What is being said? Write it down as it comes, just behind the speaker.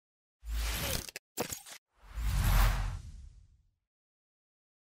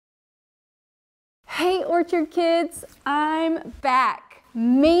Hey Orchard kids, I'm back.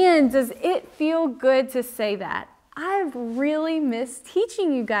 Man, does it feel good to say that. I've really missed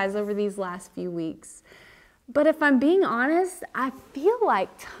teaching you guys over these last few weeks. But if I'm being honest, I feel like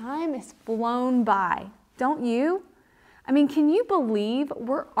time has flown by, don't you? I mean, can you believe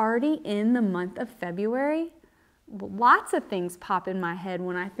we're already in the month of February? Lots of things pop in my head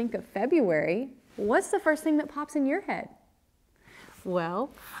when I think of February. What's the first thing that pops in your head? Well,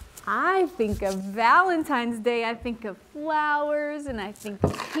 I think of Valentine's Day. I think of flowers, and I think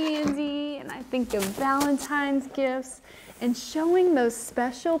of candy, and I think of Valentine's gifts, and showing those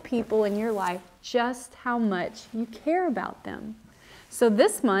special people in your life just how much you care about them. So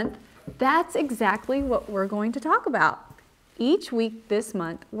this month, that's exactly what we're going to talk about. Each week this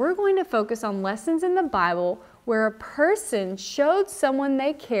month, we're going to focus on lessons in the Bible where a person showed someone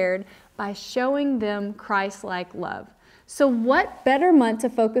they cared by showing them Christ-like love. So what better month to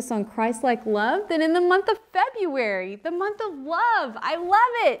focus on Christ-like love than in the month of February, the month of love. I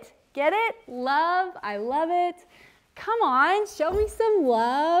love it. Get it? Love. I love it. Come on, show me some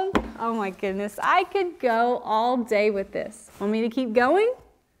love. Oh my goodness, I could go all day with this. Want me to keep going?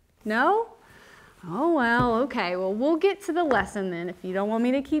 No? Oh well, okay. Well, we'll get to the lesson then if you don't want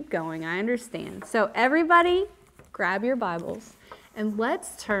me to keep going. I understand. So everybody, grab your Bibles and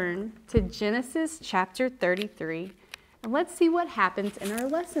let's turn to Genesis chapter 33. And let's see what happens in our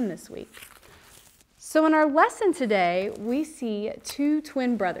lesson this week. So in our lesson today, we see two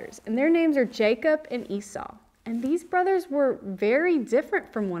twin brothers, and their names are Jacob and Esau. And these brothers were very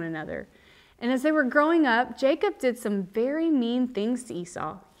different from one another. And as they were growing up, Jacob did some very mean things to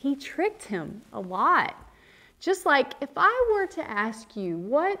Esau. He tricked him a lot. Just like if I were to ask you,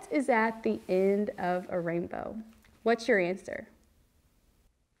 what is at the end of a rainbow? What's your answer?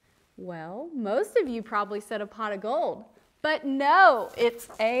 Well, most of you probably said a pot of gold, but no, it's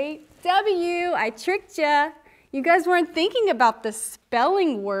a W. I tricked you. You guys weren't thinking about the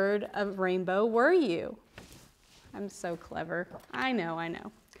spelling word of rainbow, were you? I'm so clever. I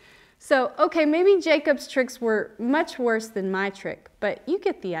know. So, okay, maybe Jacob's tricks were much worse than my trick, but you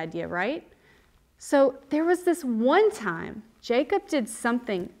get the idea, right? So there was this one time Jacob did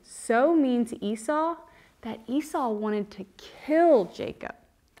something so mean to Esau that Esau wanted to kill Jacob.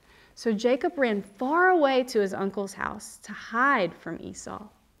 So Jacob ran far away to his uncle's house to hide from Esau.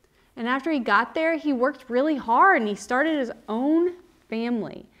 And after he got there, he worked really hard and he started his own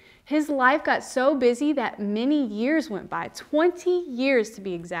family. His life got so busy that many years went by, 20 years to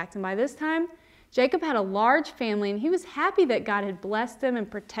be exact. And by this time, Jacob had a large family and he was happy that God had blessed him and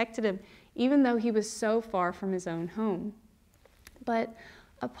protected him, even though he was so far from his own home. But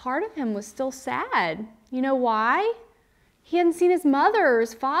a part of him was still sad. You know why? He hadn't seen his mother or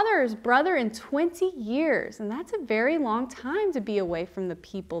his father or his brother in 20 years, and that's a very long time to be away from the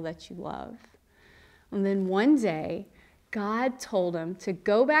people that you love. And then one day, God told him to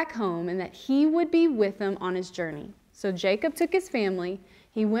go back home and that he would be with him on his journey. So Jacob took his family,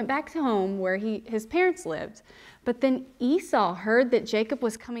 he went back to home where his parents lived. But then Esau heard that Jacob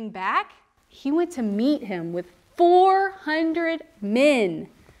was coming back. He went to meet him with 400 men.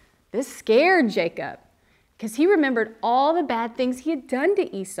 This scared Jacob, because he remembered all the bad things he had done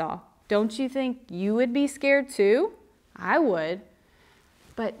to Esau. Don't you think you would be scared too? I would.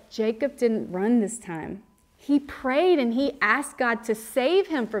 But Jacob didn't run this time. He prayed and he asked God to save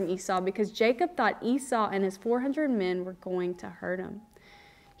him from Esau because Jacob thought Esau and his 400 men were going to hurt him.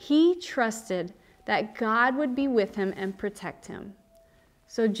 He trusted that God would be with him and protect him.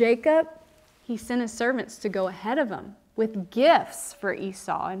 So Jacob, he sent his servants to go ahead of him with gifts for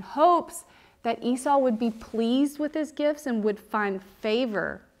Esau in hopes that Esau would be pleased with his gifts and would find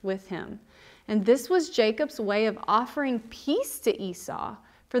favor with him. And this was Jacob's way of offering peace to Esau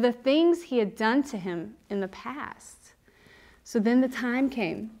for the things he had done to him in the past. So then the time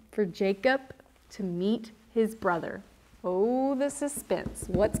came for Jacob to meet his brother. Oh, the suspense.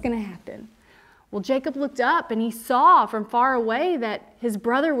 What's going to happen? Well, Jacob looked up and he saw from far away that his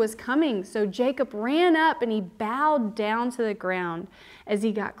brother was coming. So Jacob ran up and he bowed down to the ground as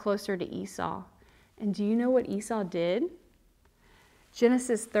he got closer to Esau. And do you know what Esau did?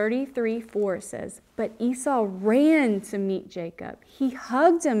 Genesis 33:4 says, "But Esau ran to meet Jacob. He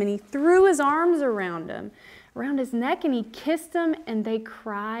hugged him and he threw his arms around him, around his neck, and he kissed him, and they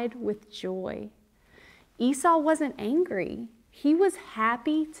cried with joy." Esau wasn't angry. He was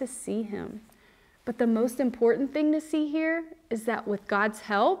happy to see him. But the most important thing to see here is that with God's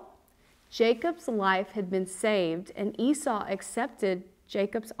help, Jacob's life had been saved, and Esau accepted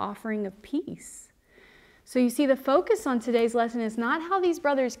Jacob's offering of peace. So you see, the focus on today's lesson is not how these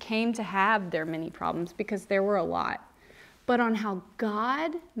brothers came to have their many problems, because there were a lot, but on how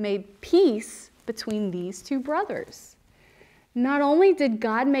God made peace between these two brothers. Not only did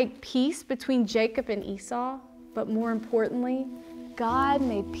God make peace between Jacob and Esau, but more importantly, God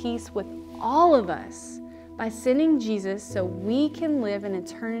made peace with all of us by sending Jesus so we can live in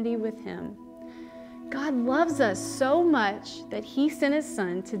eternity with him. God loves us so much that he sent his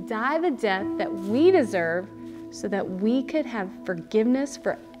son to die the death that we deserve so that we could have forgiveness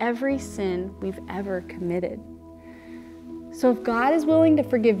for every sin we've ever committed. So if God is willing to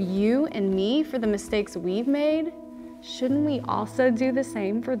forgive you and me for the mistakes we've made, shouldn't we also do the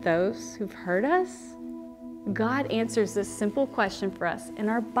same for those who've hurt us? God answers this simple question for us in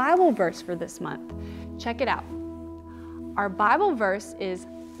our Bible verse for this month. Check it out. Our Bible verse is,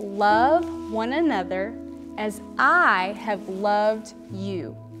 "Love one another as I have loved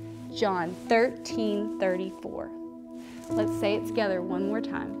you." John 13:34. Let's say it together one more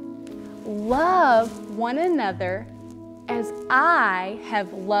time. Love one another as I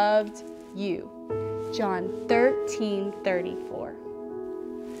have loved you. John 13:34.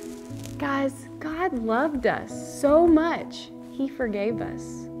 Guys, God loved us so much, he forgave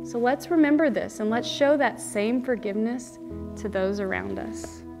us. So let's remember this and let's show that same forgiveness to those around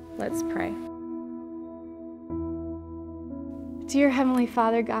us. Let's pray. Dear Heavenly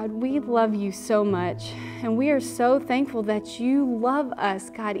Father, God, we love you so much, and we are so thankful that you love us,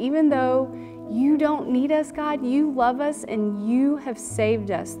 God. Even though you don't need us, God, you love us and you have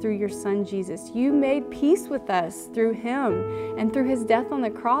saved us through your Son, Jesus. You made peace with us through him and through his death on the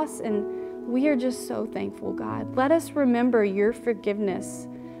cross, and we are just so thankful, God. Let us remember your forgiveness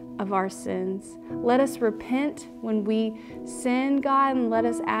of our sins. Let us repent when we sin, God, and let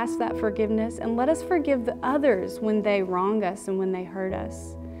us ask that forgiveness, and let us forgive the others when they wrong us and when they hurt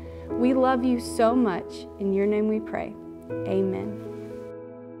us. We love you so much. In your name we pray. Amen.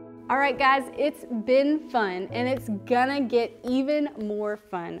 All right, guys, it's been fun, and it's gonna get even more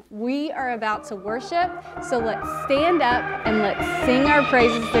fun. We are about to worship, so let's stand up and let's sing our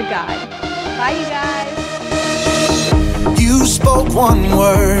praises to God. Bye, you guys. You spoke one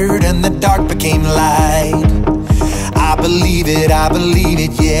word and the dark became light. I believe it,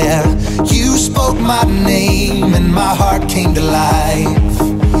 yeah. You spoke my name and my heart came to life.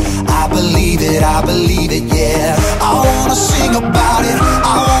 I believe it, yeah. I wanna sing about it,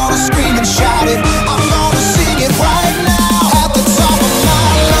 I wanna scream and shout it. I'm gonna sing it right now. At the top of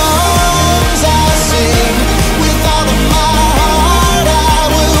my lungs I'll sing. With all of my heart I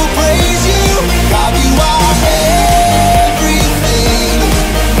will praise you. God, you are everything.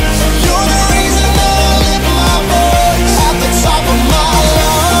 You're the reason I lift my voice. At the top of my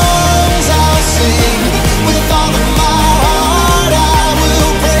lungs I'll sing. With all of my heart I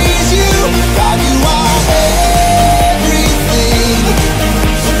will praise you. God, you are everything.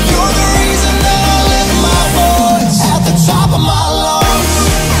 You're the reason I lift my voice. At the top of my lungs.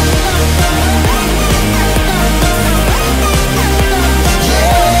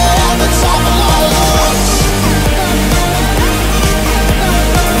 Yeah, at the top of my lungs.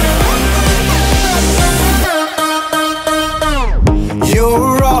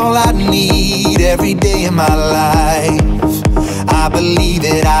 You're all I need every day of my life. I believe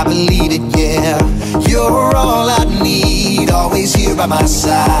it, yeah. You're all I need, always here by my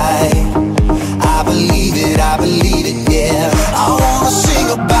side. I believe it, yeah. I wanna sing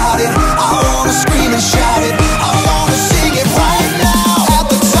about it, I wanna scream and shout it. I wanna sing it right now. At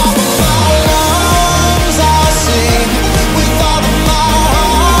the top of my lungs I'll sing. With all of my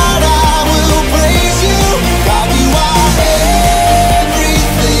heart I will praise you. God, you are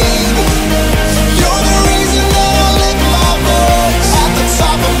everything. You're the reason I lift my voice. At the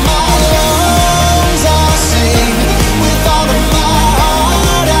top of my lungs I'll sing. With all of my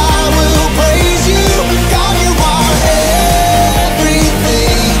heart I will praise you. God, you are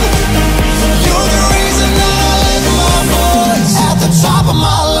everything.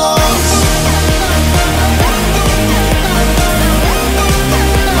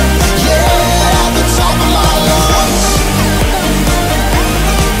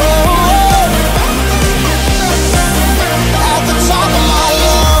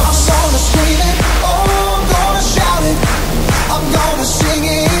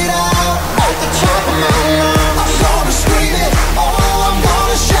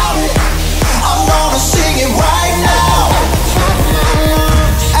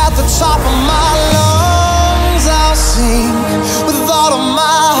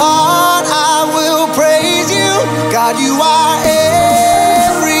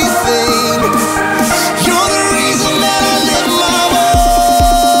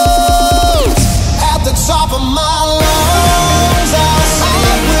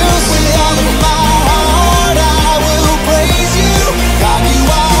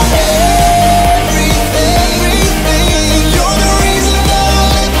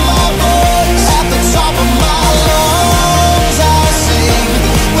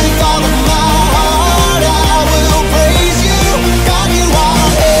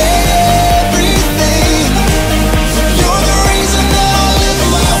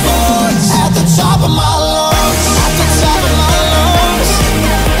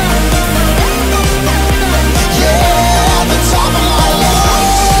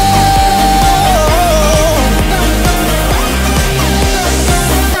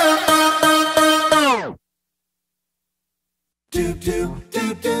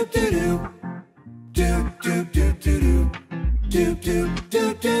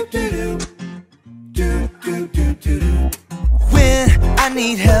 When I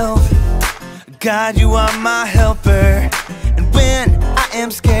need help, God, you are my helper. And when I am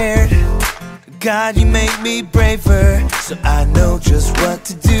scared, God, you make me braver. So I know just what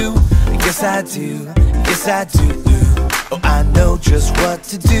to do. Yes, I do. Yes, I do. Oh, I know just what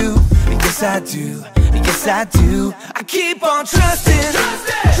to do. Yes, I do. Yes, I do. I keep on trusting,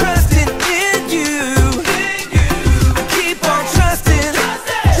 trusting in you. I keep on trusting,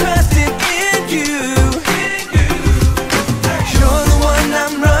 trusting in you. You're the one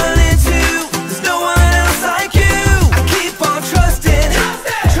I'm running to. There's no one else like you. I keep on trusting,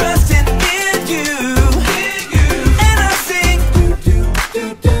 trusting in you. And I sing.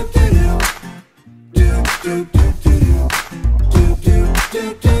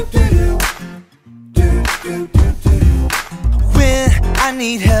 When I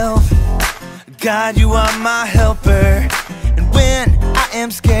need help, God, you are my helper. And when I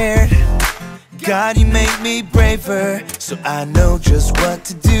am scared, God, you make me braver. So I know just what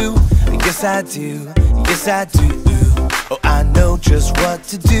to do. Yes, I do. Yes, I do. Oh, I know just what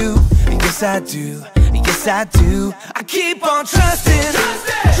to do. Yes, I do. Yes, I do. I keep on trusting,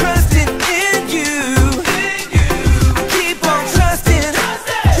 trusting in you.